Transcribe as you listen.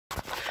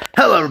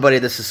Hello everybody,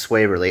 this is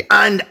Swaverly,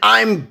 and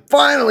I'm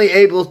finally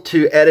able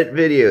to edit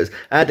videos.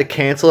 I had to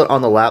cancel it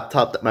on the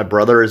laptop that my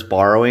brother is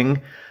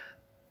borrowing.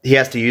 He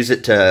has to use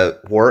it to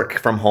work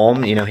from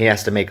home. You know, he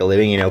has to make a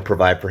living,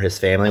 provide for his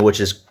family,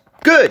 which is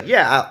good.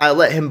 Yeah, I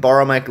let him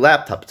borrow my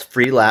laptop. It's a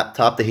free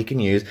laptop that he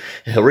can use.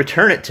 He'll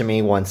return it to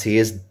me once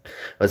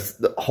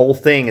the whole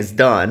thing is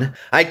done.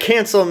 I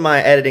canceled my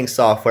editing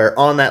software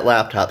on that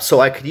laptop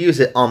so I could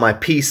use it on my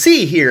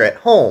PC here at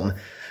home.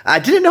 I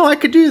didn't know I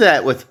could do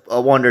that with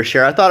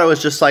Wondershare. I thought it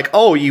was just like,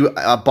 oh, you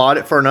bought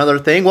it for another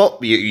thing? Well,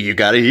 you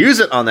got to use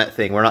it on that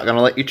thing. We're not going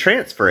to let you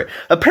transfer it.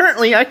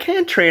 Apparently, I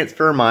can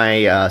transfer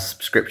my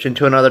subscription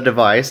to another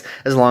device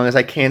as long as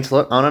I cancel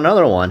it on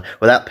another one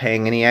without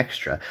paying any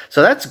extra.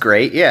 So that's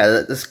great. Yeah,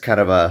 this is kind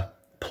of a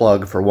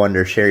plug for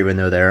Wondershare, even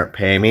though they aren't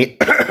paying me.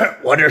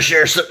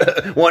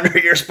 Wondershare, Wonder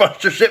your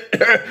sponsorship.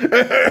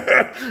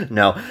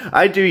 No,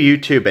 I do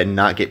YouTube and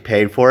not get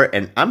paid for it,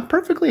 and I'm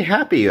perfectly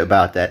happy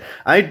about that.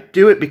 I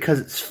do it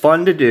because it's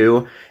fun to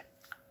do.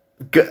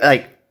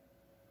 Like,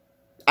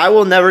 I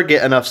will never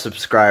get enough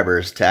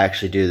subscribers to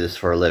actually do this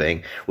for a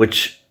living,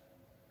 which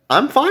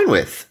I'm fine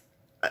with.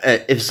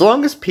 As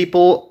long as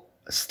people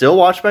still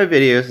watch my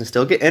videos and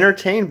still get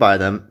entertained by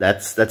them,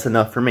 that's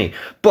enough for me.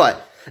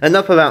 But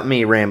enough about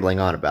me rambling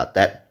on about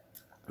that.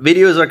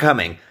 Videos are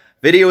coming.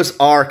 Videos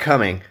are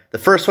coming. The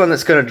first one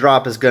that's going to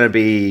drop is going to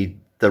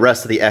be the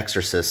rest of the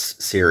Exorcist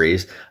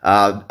series.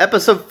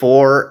 Episode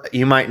 4,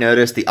 you might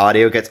notice the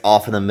audio gets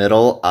off in the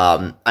middle.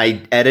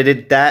 I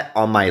edited that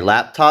on my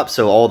laptop,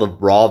 so all the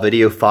raw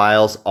video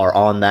files are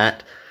on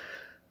that.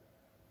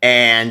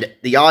 And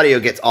the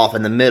audio gets off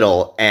in the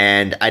middle,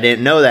 and I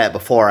didn't know that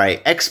before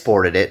I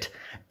exported it.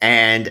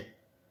 And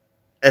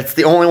it's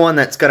the only one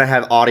that's going to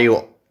have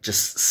audio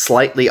just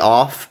slightly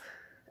off.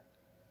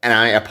 And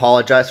I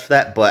apologize for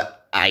that, but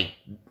I'm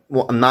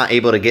not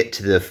able to get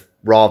to the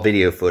raw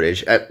video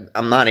footage.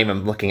 I'm not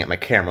even looking at my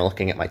camera,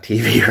 looking at my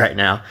TV right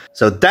now.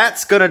 So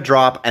that's gonna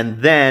drop,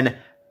 and then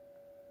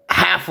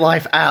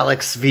Half-Life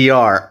Alyx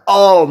VR.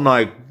 Oh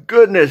my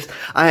goodness,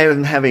 I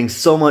am having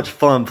so much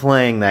fun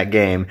playing that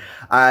game.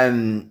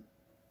 I'm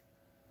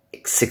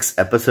 6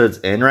 episodes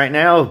in right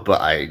now,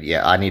 but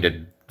I need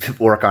to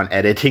work on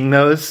editing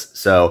those.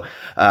 So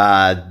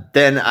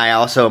then I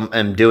also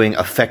am doing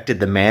Affected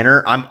the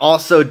Manor. I'm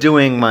also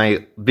doing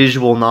my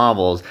visual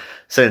novels,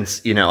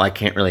 since I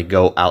can't really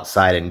go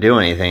outside and do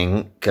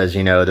anything because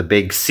the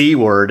big C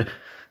word.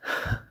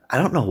 I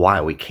don't know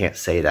why we can't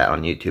say that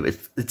on YouTube.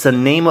 It's a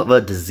name of a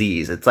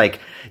disease. It's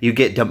like you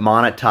get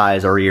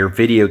demonetized or your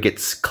video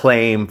gets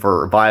claimed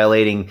for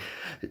violating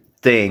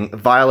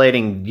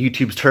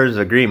YouTube's terms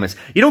of agreements.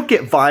 You don't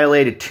get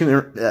violated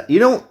you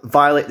don't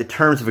violate the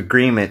terms of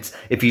agreements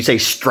if you say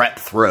strep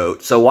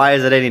throat. So why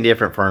is it any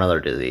different for another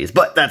disease?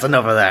 But that's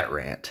enough of that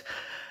rant.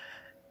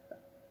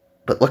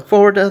 But look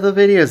forward to the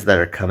videos that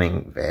are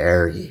coming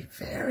very,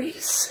 very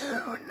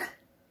soon.